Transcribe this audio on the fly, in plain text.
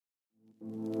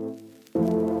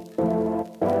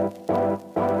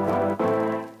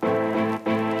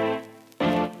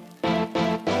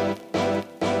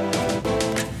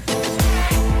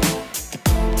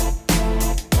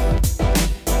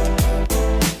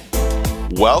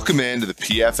Welcome into the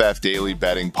PFF Daily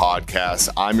Betting Podcast.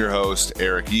 I'm your host,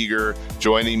 Eric Eager.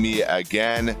 Joining me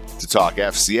again to talk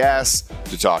FCS,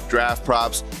 to talk draft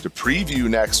props, to preview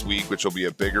next week, which will be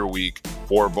a bigger week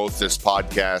for both this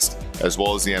podcast as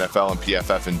well as the NFL and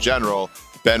PFF in general.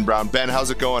 Ben Brown. Ben, how's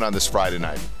it going on this Friday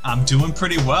night? I'm doing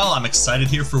pretty well. I'm excited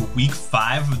here for week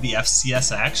 5 of the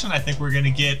FCS action. I think we're going to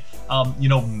get,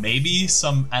 maybe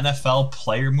some NFL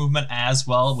player movement as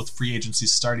well with free agency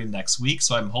starting next week.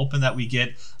 So I'm hoping that we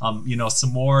get,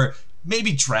 some more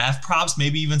maybe draft props,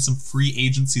 maybe even some free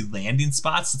agency landing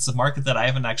spots. It's a market that I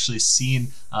haven't actually seen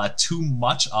too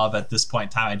much of at this point in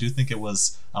time. I do think it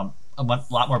was a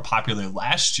lot more popular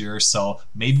last year, so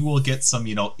maybe we'll get some,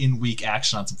 in-week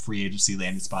action on some free agency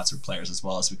landing spots for players as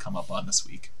well as we come up on this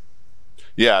week.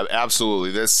 Yeah,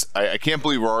 absolutely. I can't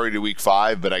believe we're already to week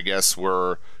 5, but I guess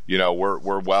we're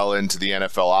well into the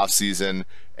NFL offseason,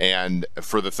 and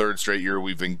for the third straight year,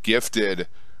 we've been gifted,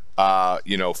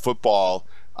 football.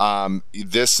 We're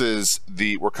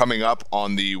coming up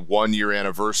on the 1-year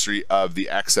anniversary of the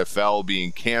XFL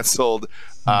being canceled,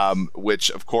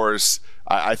 which of course,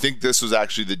 I think this was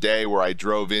actually the day where I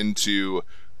drove into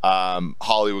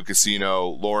Hollywood Casino,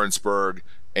 Lawrenceburg,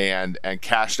 and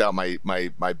cashed out my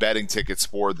betting tickets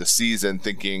for the season,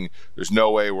 thinking there's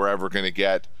no way we're ever going to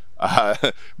get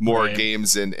more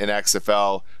games in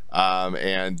XFL.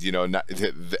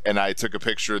 And I took a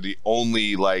picture. The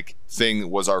only thing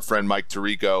was our friend Mike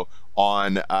Tirico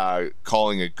on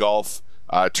calling a golf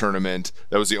tournament.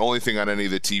 That was the only thing on any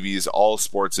of the TVs. All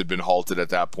sports had been halted at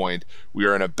that point. We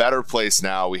are in a better place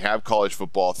now. We have college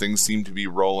football. Things seem to be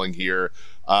rolling here.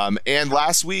 And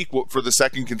last week, for the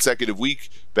second consecutive week,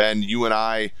 Ben, you and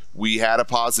I, we had a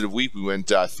positive week. We went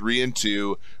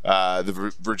 3-2.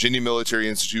 The Virginia Military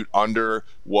Institute under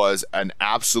was an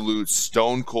absolute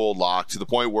stone cold lock, to the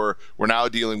point where we're now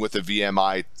dealing with a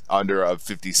VMI under of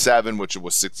 57, which it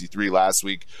was 63 last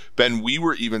week. Ben, we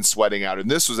were even sweating out, and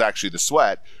this was actually the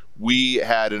sweat. We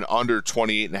had an under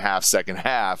 28.5 second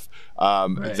half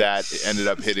that ended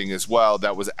up hitting as well.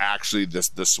 That was actually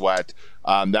the sweat.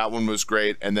 That one was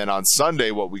great. And then on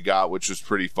Sunday, what we got, which was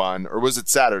pretty fun, or was it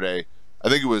Saturday? I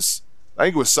think it was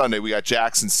Sunday. We got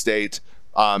Jackson State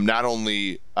not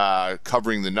only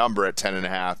covering the number at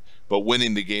 10.5, but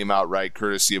winning the game outright,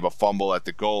 courtesy of a fumble at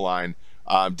the goal line.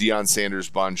 Deion Sanders'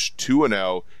 bunch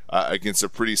 2-0 against a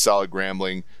pretty solid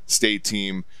Grambling State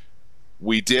team.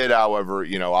 We did, however,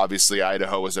 obviously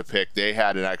Idaho was a pick. They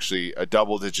had a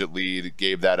double-digit lead,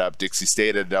 gave that up. Dixie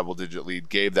State had a double-digit lead,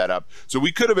 gave that up. So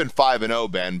we could have been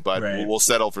 5-0, Ben, but we'll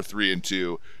settle for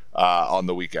 3-2 on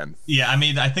the weekend. Yeah, I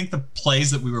mean, I think the plays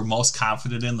that we were most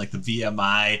confident in, like the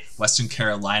VMI, Western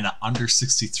Carolina under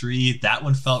 63, that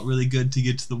one felt really good to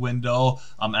get to the window.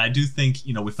 And I do think,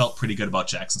 we felt pretty good about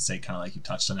Jackson State, kind of like you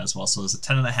touched on as well. So it was a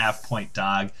 10.5 point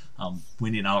dog.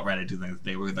 Winning outright, I do think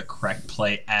they were the correct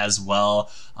play as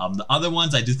well. The other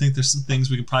ones, I do think there's some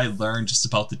things we can probably learn just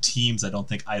about the teams. I don't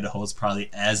think Idaho is probably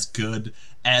as good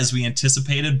as we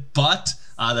anticipated, but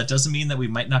that doesn't mean that we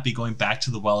might not be going back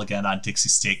to the well again on Dixie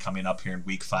State coming up here in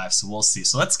week 5. So we'll see.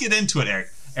 So let's get into it, Eric.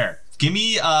 Eric, give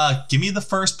me the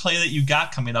first play that you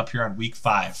got coming up here on week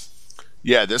 5.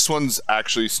 Yeah, this one's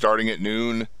actually starting at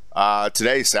noon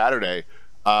today, Saturday.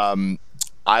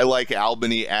 I like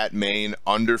Albany at Maine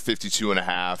under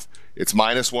 52.5. It's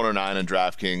 -109 on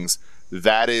DraftKings.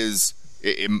 That is,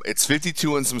 it's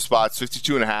 52 in some spots,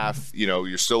 52.5.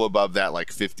 You're still above that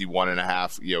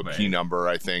 51.5. Key number.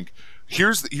 I think.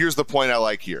 Here's the point I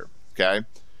like here. Okay,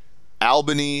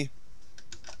 Albany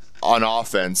on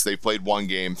offense, they played one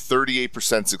game,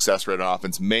 38% success rate on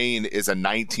offense. Maine is a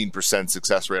 19%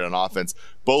 success rate on offense.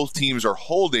 Both teams are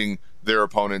holding their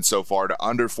opponents so far to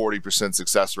under 40%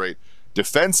 success rate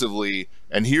defensively.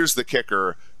 And here's the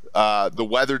kicker. The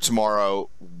weather tomorrow,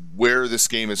 where this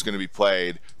game is going to be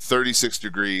played, 36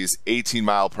 degrees,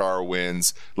 18-mile-per-hour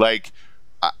winds.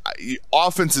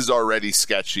 Offense is already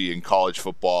sketchy in college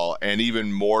football, and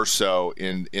even more so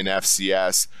in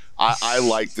FCS. I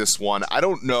like this one. I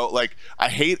don't know. I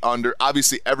hate under.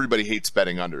 Obviously, everybody hates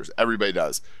betting unders. Everybody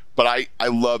does. But I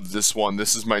love this one.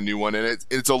 This is my new one. And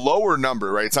it's a lower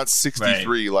number, right? It's not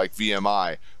 63 like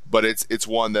VMI. But it's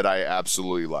one that I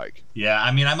absolutely like. Yeah,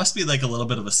 I mean, I must be a little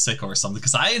bit of a sicko or something,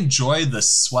 because I enjoy the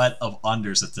sweat of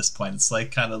unders at this point. It's I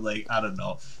don't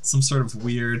know, some sort of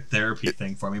weird therapy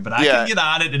thing for me. But I can get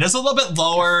on it. It is a little bit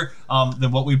lower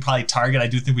than what we probably target. I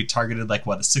do think we targeted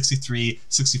a 63,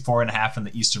 64.5 in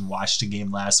the Eastern Washington game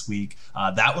last week.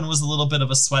 That one was a little bit of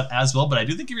a sweat as well. But I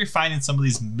do think if you're finding some of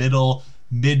these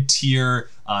mid-tier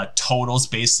totals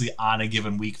basically on a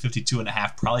given week,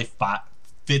 52.5, probably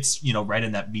fits, right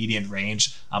in that median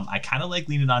range. I kind of like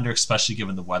leaning under, especially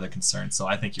given the weather concerns. So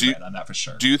I think you're right on that for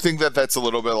sure. Do you think that that's a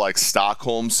little bit like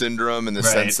Stockholm syndrome in the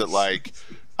sense that like,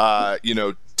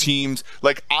 teams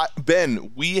like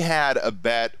Ben, we had a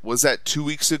bet, was that 2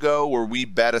 weeks ago, where we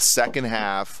bet a second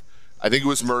half, I think it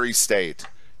was Murray State,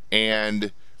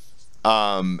 and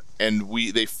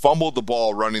they fumbled the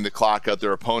ball running the clock out.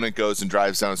 Their opponent goes and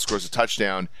drives down and scores a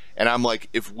touchdown. And I'm like,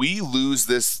 if we lose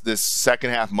this second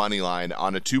half money line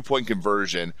on a 2-point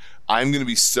conversion, I'm going to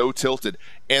be so tilted.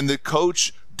 And the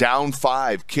coach, down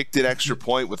 5, kicked an extra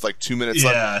point with like 2 minutes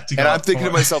left. And I'm thinking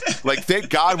to myself, like, thank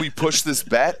God we pushed this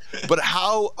bet. But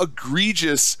how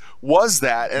egregious was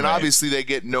that? And obviously they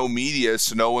get no media,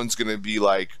 so no one's going to be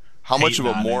like, how much of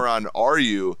a moron are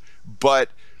you? But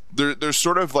there's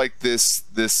sort of like this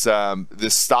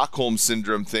Stockholm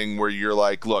syndrome thing where you're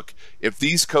like, look, if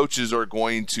these coaches are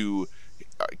going to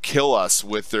kill us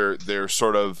with their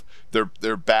sort of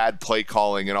their bad play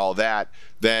calling and all that,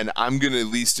 then I'm going to at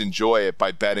least enjoy it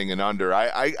by betting an under.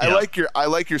 I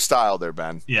like your style there,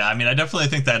 Ben. Yeah, I mean, I definitely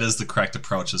think that is the correct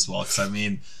approach as well, because I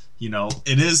mean,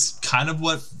 it is kind of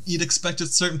what you'd expect at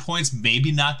certain points.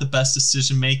 Maybe not the best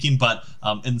decision making, but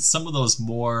in some of those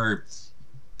more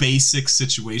basic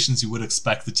situations, you would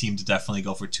expect the team to definitely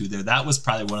go for 2 there. That was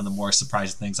probably one of the more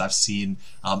surprising things I've seen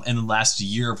in the last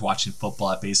year of watching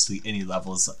football at basically any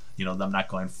levels. Them not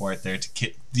going for it there to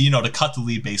cut the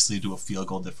lead basically to a field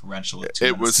goal differential with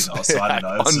 2 minutes. So I don't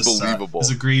know. It's unbelievable. It's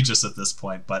egregious at this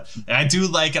point, but I do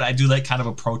like it. I do like kind of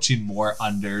approaching more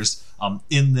unders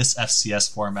in this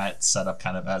FCS format setup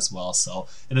kind of as well. So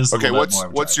it is okay.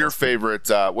 What's your favorite?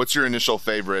 What's your initial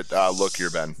favorite look here,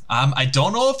 Ben? I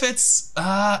don't know if it's.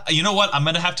 You know what? I'm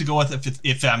gonna have to go with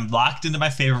if I'm locked into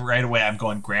my favorite right away. I'm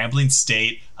going Grambling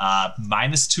State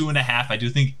 -2.5. I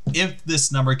do think if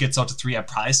this number gets out to 3, I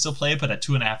probably still play it, but at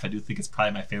 2.5, I do think it's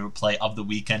probably my favorite play of the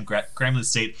weekend. Grambling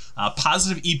State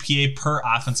positive EPA per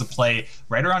offensive play,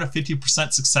 right around a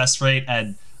 50% success rate,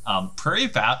 and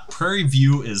Prairie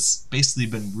View has basically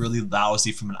been really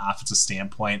lousy from an offensive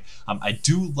standpoint. I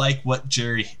do like what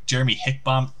Jeremy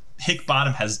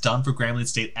Hickbottom has done for Grambling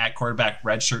State at quarterback,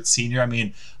 redshirt senior. I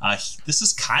mean, this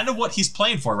is kind of what he's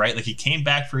playing for, right? Like, he came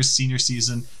back for his senior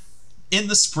season in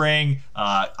the spring.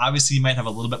 Obviously, he might have a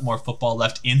little bit more football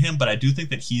left in him, but I do think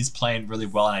that he's playing really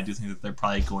well, and I do think that they're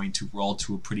probably going to roll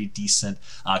to a pretty decent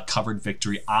covered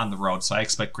victory on the road. So I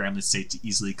expect Grambling State to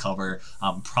easily cover,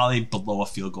 probably below a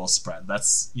field goal spread.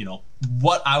 That's,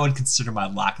 what I would consider my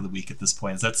lock of the week at this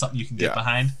point. Is that something you can get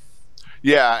behind?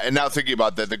 Yeah, and now thinking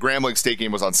about that, the Grambling State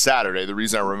game was on Saturday. The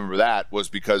reason I remember that was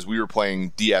because we were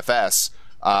playing DFS,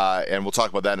 and we'll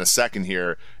talk about that in a second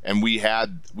here. And we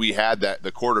had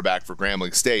the quarterback for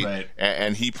Grambling State, right,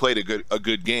 and he played a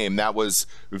good game. That was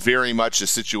very much a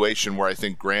situation where I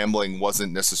think Grambling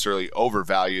wasn't necessarily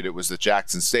overvalued. It was the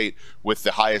Jackson State, with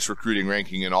the highest recruiting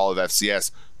ranking in all of FCS,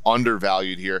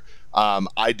 undervalued here.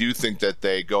 I do think that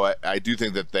they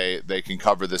can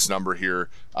cover this number here.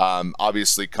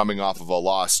 Obviously, coming off of a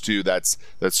loss too, that's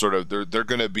sort of they're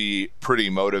going to be pretty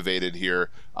motivated here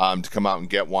to come out and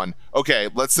get one. Okay,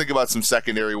 let's think about some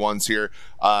secondary ones here.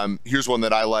 Here's one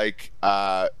that I like.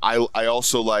 I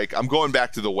also like. I'm going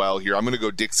back to the well here. I'm going to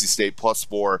go Dixie State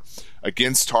 +4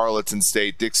 against Tarleton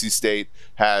State. Dixie State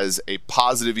has a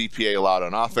positive EPA allowed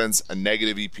on offense, a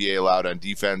negative EPA allowed on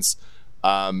defense.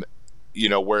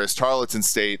 Whereas Tarleton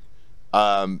State,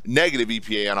 negative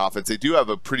EPA on offense, they do have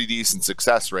a pretty decent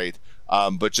success rate,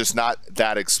 but just not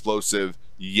that explosive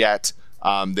yet.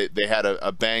 They had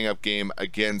a bang up game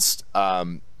against,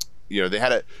 they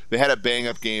had a bang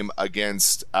up game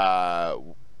against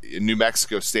New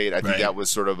Mexico State. I think that was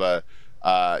sort of a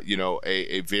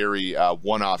very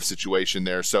one-off situation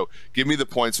there. So give me the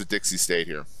points with Dixie State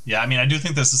here. Yeah, I mean, I do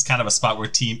think this is kind of a spot where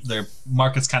their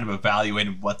market's kind of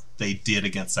evaluating what they did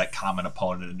against that common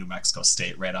opponent in New Mexico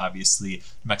State, right? Obviously,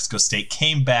 New Mexico State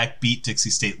came back, beat Dixie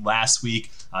State last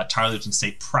week. Tarleton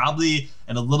State probably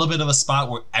in a little bit of a spot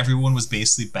where everyone was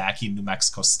basically backing New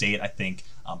Mexico State. I think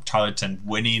Tarleton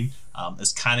winning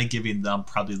is kind of giving them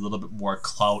probably a little bit more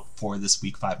clout for this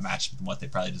Week 5 matchup than what they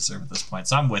probably deserve at this point.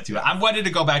 So I'm with you. I'm ready to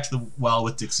go back to the well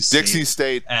with Dixie State. Dixie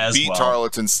State beat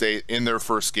Tarleton State in their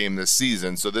first game this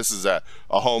season, so this is a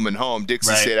home and home.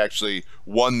 Dixie State actually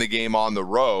won the game on the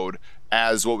road.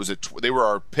 As what was it? They were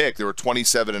our pick. They were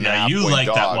 27.5. Yeah, you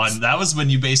liked that one. That was when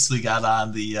you basically got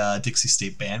on the Dixie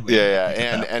State bandwagon.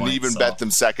 Yeah, and even bet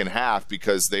them second half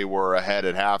because they were ahead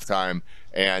at halftime.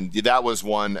 And that was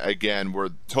one, again, where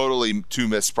totally two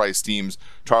mispriced teams.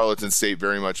 Tarleton State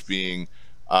very much being,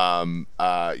 very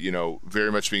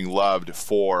much being loved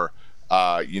for,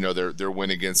 their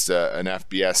win against an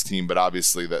FBS team. But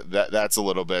obviously that's a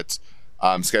little bit,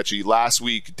 sketchy. Last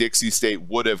week, Dixie State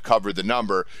would have covered the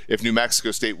number if New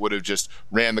Mexico State would have just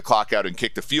ran the clock out and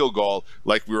kicked a field goal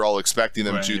like we were all expecting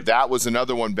them to. That was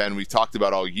another one, Ben, we talked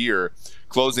about all year.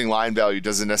 Closing line value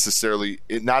doesn't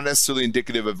not necessarily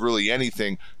indicative of really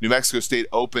anything. New Mexico State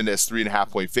opened as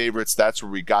 3.5-point favorites. That's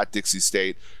where we got Dixie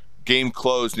State. Game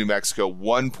closed, New Mexico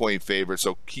 1-point favorite,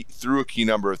 so through a key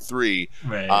number of 3,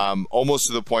 almost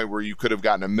to the point where you could have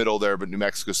gotten a middle there, but New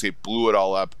Mexico State blew it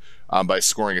all up by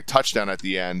scoring a touchdown at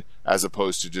the end, as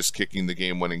opposed to just kicking the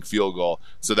game-winning field goal.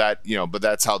 So that, but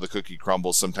that's how the cookie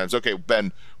crumbles sometimes. Okay,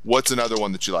 Ben, what's another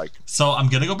one that you like? So I'm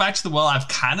going to go back to the well. I've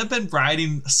kind of been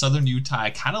riding Southern Utah. I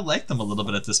kind of like them a little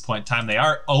bit at this point in time. They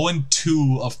are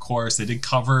 0-2, of course. They did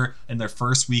cover in their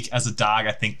first week as a dog.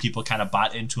 I think people kind of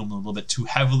bought into them a little bit too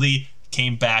heavily.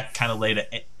 Came back, kind of laid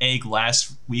an egg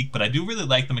last week, but I do really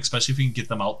like them, especially if you can get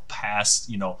them out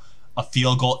past, a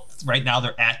field goal. Right now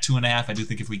they're at 2.5. I do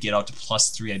think if we get out to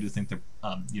 +3, I do think they're,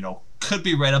 could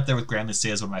be right up there with Grambling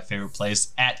State as one of my favorite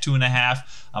plays at 2.5.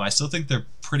 I still think they're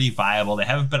pretty viable. They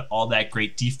haven't been all that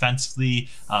great defensively,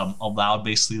 allowed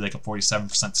basically like a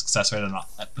 47% success rate,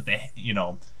 but they,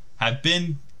 have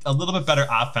been a little bit better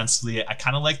offensively. I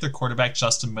kind of like their quarterback,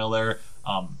 Justin Miller.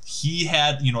 He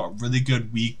had, a really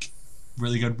good week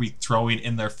throwing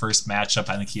in their first matchup.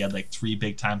 I think he had like 3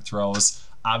 big time throws.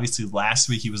 Obviously, last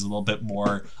week he was a little bit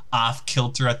more off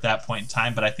kilter at that point in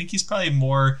time, but I think he's probably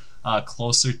more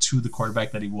closer to the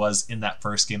quarterback that he was in that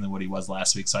first game than what he was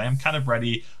last week. So I am kind of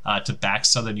ready to back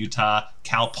Southern Utah.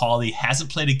 Cal Poly hasn't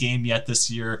played a game yet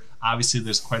this year. Obviously,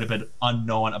 there's quite a bit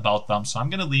unknown about them, so I'm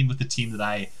going to lean with the team that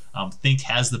I think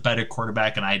has the better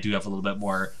quarterback, and I do have a little bit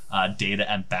more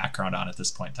data and background on at this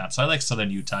point in time. So I like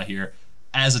Southern Utah here.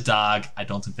 As a dog, I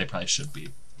don't think they probably should be.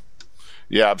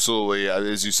 Yeah, absolutely.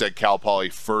 As you said, Cal Poly,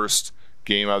 first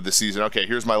game of the season. Okay,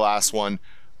 here's my last one.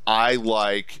 I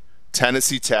like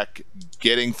Tennessee Tech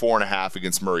getting 4.5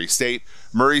 against Murray State.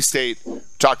 Murray State,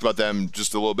 talked about them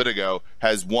just a little bit ago,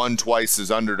 has won twice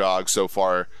as underdog so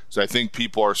far. So I think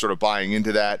people are sort of buying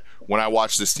into that. When I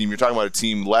watch this team, you're talking about a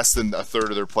team less than a third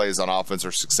of their plays on offense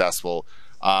are successful.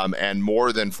 And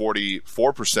more than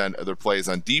 44% of their plays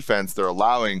on defense they're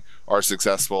allowing are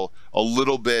successful. A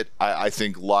little bit, I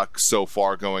think, luck so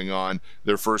far going on.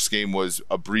 Their first game was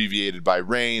abbreviated by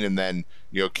rain, and then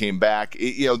came back.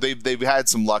 They've had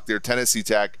some luck there. Tennessee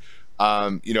Tech,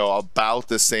 about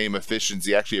the same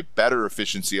efficiency, actually a better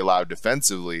efficiency allowed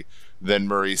defensively than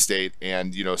Murray State,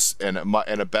 and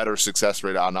a better success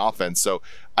rate on offense. So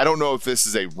I don't know if this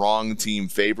is a wrong team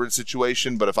favorite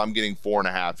situation, but if I'm getting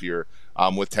 4.5 here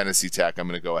with Tennessee Tech, I'm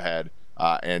going to go ahead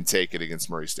and take it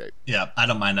against Murray State. Yeah, I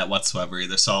don't mind that whatsoever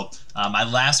either. So my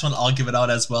last one, I'll give it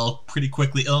out as well pretty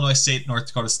quickly. Illinois State, North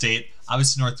Dakota State.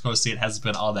 Obviously, North Dakota State hasn't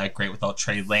been all that great without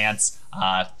Trey Lance.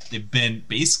 They've been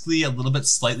basically a little bit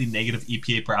slightly negative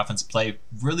EPA per offense play.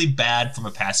 Really bad from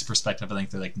a passing perspective. I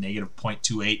think they're like negative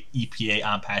 0.28 EPA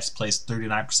on pass plays,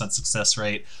 39% success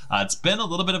rate. It's been a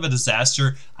little bit of a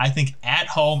disaster. I think at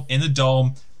home in the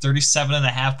Dome,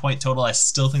 37.5-point total. I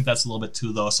still think that's a little bit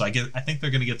too low. So I think they're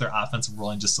going to get their offensive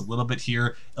rolling just a little bit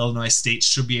here. Illinois State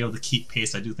should be able to keep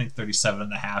pace. I do think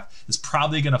 37.5 is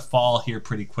probably going to fall here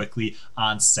pretty quickly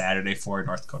on Saturday for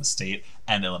North Dakota State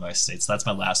and Illinois State. So that's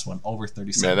my last one, over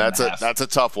 37. Man, that's a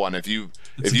tough one. It's going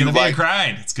to be a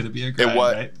grind. It's going to be a grind,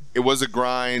 right? It was a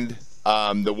grind.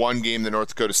 The one game that North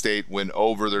Dakota State went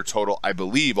over their total, I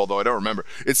believe, although I don't remember.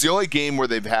 It's the only game where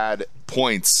they've had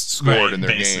points scored in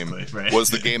their game. Right. Was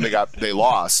the game they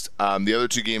lost. The other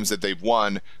 2 games that they've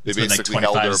won, they basically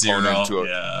held their opponent to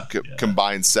a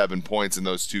combined 7 points in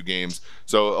those 2 games.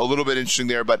 So a little bit interesting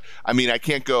there, but I mean, I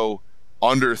can't go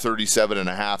under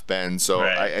 37.5, Ben. So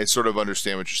I sort of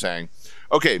understand what you're saying.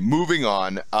 Okay, moving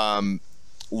on.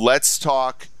 Let's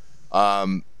talk.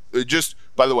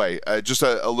 By the way, just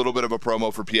a little bit of a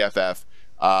promo for PFF.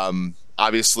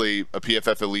 Obviously, a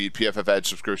PFF Elite, PFF Edge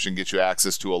subscription gets you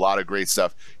access to a lot of great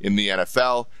stuff in the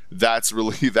NFL. That's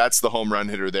the home run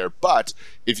hitter there. But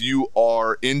if you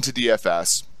are into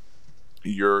DFS,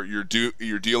 you're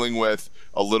dealing with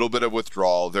a little bit of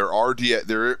withdrawal. There are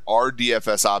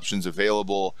DFS options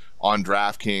available on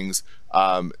DraftKings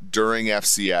during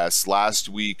FCS. Last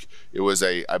week it was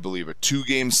I believe a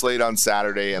 2-game slate on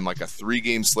Saturday and like a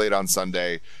 3-game slate on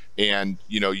Sunday. And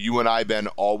you and I, Ben,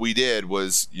 all we did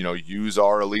was use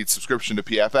our Elite subscription to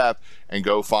PFF and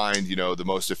go find the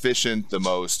most efficient, the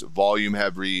most volume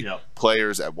heavy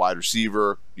players at wide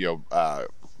receiver,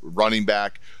 running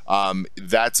back.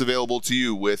 That's available to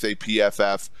you with a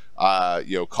PFF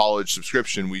college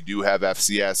subscription. We do have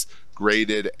FCS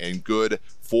graded and good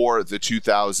for the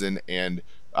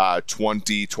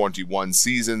 2020-21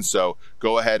 season. So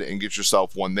go ahead and get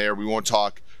yourself one there. We won't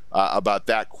talk about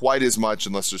that quite as much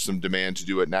unless there's some demand to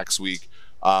do it next week.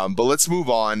 But let's move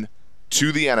on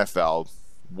to the NFL,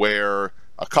 where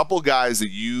a couple guys that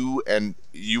you and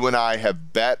I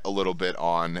have bet a little bit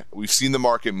on, we've seen the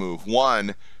market move.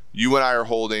 One, you and I are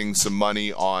holding some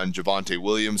money on Javonte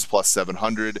Williams plus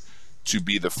 700 to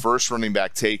be the first running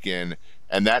back taken,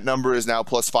 and that number is now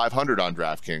plus 500 on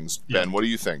DraftKings. Yeah. Ben, what do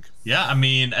you think? Yeah, I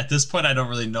mean, at this point, I don't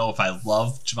really know if I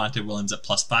love Javonte Williams at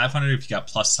plus 500. If you got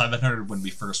plus 700 when we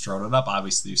first wrote it up,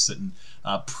 obviously you're sitting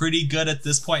pretty good at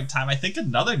this point in time. I think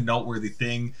another noteworthy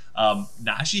thing,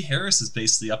 Najee Harris is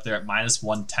basically up there at minus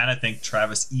 110. I think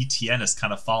Travis Etienne has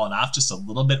kind of fallen off just a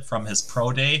little bit from his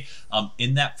pro day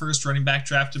in that first running back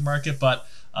drafted market, but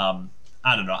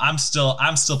I don't know. I'm still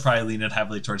probably leaning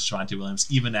heavily towards Javonte Williams,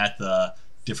 even at the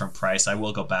different price. I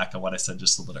will go back on what I said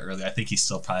just a little bit earlier. I think he's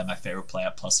still probably my favorite play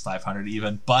at plus 500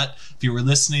 even. But if you were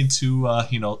listening to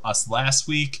us last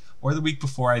week or the week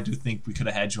before, I do think we could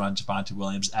have had you on Javonte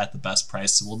Williams at the best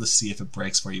price. So we'll just see if it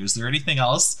breaks for you. Is there anything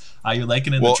else you're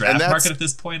liking in the draft market at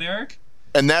this point, Eric?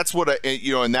 And that's what I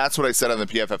said on the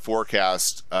PFF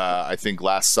forecast. I think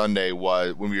last Sunday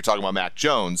was when we were talking about Mac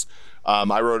Jones.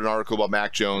 I wrote an article about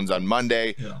Mac Jones on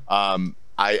Monday. Yeah.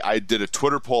 I did a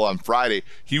Twitter poll on Friday.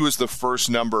 He was the first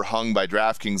number hung by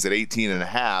DraftKings at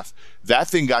 18.5. That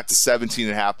thing got to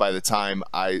 17.5 by the time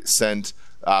I sent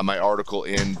my article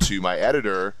in to my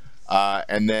editor.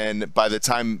 And then by the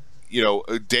time,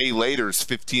 a day later is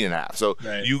 15.5. So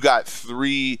right. You got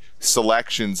 3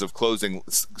 selection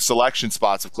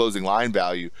spots of closing line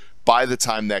value. By the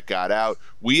time that got out,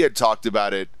 we had talked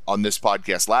about it on this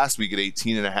podcast last week at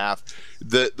 18.5.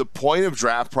 The point of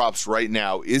draft props right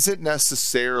now isn't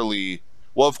necessarily,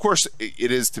 well, of course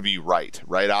it is to be right?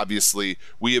 Obviously,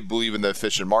 we believe in the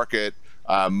efficient market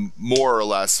more or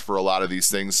less for a lot of these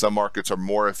things. Some markets are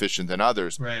more efficient than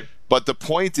others. Right. But the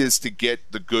point is to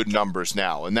get the good numbers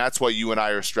now, and that's why you and I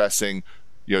are stressing.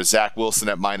 Zach Wilson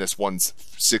at minus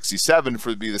 167 for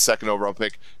to be the second overall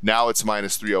pick. Now it's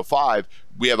minus 305.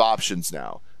 We have options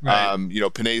now. Right.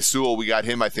 Penei Sewell, we got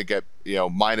him, I think, at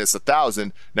minus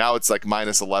 1,000. Now it's like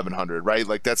minus 1,100, right?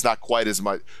 Like that's not quite as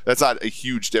much. That's not a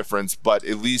huge difference, but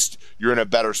at least you're in a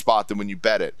better spot than when you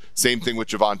bet it. Same thing with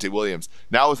Javonte Williams.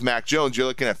 Now with Mac Jones, you're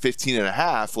looking at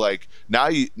 15.5. Like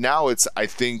now it's, I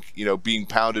think, being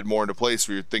pounded more into place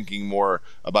where you're thinking more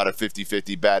about a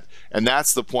 50-50 bet. And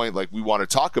that's the point. Like we want to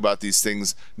talk about these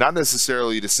things, not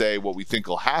necessarily to say what we think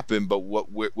will happen, but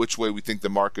which way we think the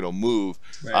market will move.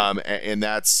 Right. And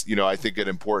that's, I think an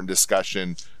important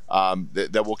discussion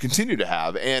that we'll continue to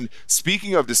have. And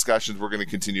speaking of discussions we're going to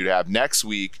continue to have next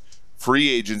week, free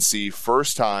agency,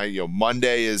 first time,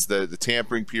 Monday is the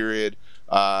tampering period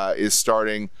is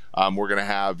starting. We're going to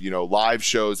have, live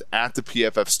shows at the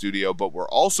PFF studio, but we're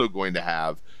also going to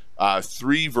have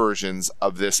 3 versions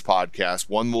of this podcast.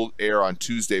 One will air on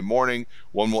Tuesday morning,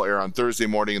 one will air on Thursday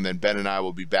morning, and then Ben and I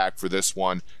will be back for this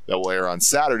one that will air on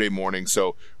Saturday morning.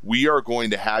 So we are going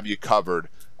to have you covered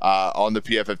on the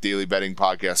PFF Daily Betting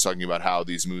Podcast, talking about how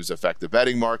these moves affect the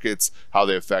betting markets, how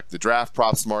they affect the draft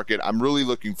props market. I'm really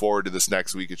looking forward to this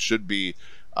next week. It should be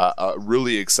a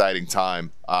really exciting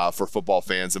time for football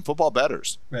fans and football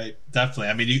bettors. Right, definitely.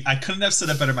 I mean, I couldn't have said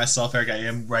it better myself, Eric. I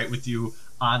am right with you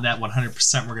on that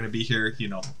 100%. We're going to be here,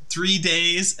 3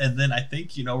 days, and then I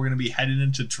think, we're going to be heading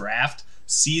into draft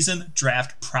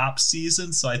prop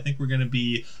season. So I think we're going to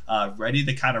be ready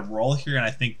to kind of roll here. And I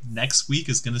think next week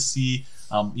is going to see,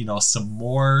 some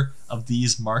more of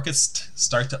these markets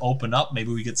start to open up.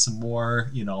 Maybe we get some more,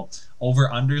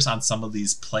 over-unders on some of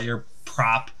these player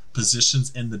prop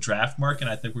positions in the draft market. And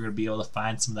I think we're going to be able to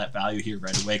find some of that value here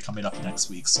right away coming up next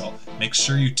week. So make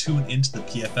sure you tune into the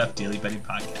PFF Daily Betting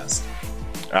Podcast.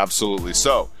 Absolutely.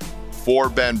 So for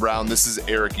Ben Brown, this is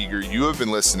Eric Eager. You have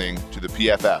been listening to the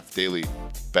PFF Daily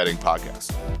Betting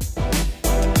Podcast.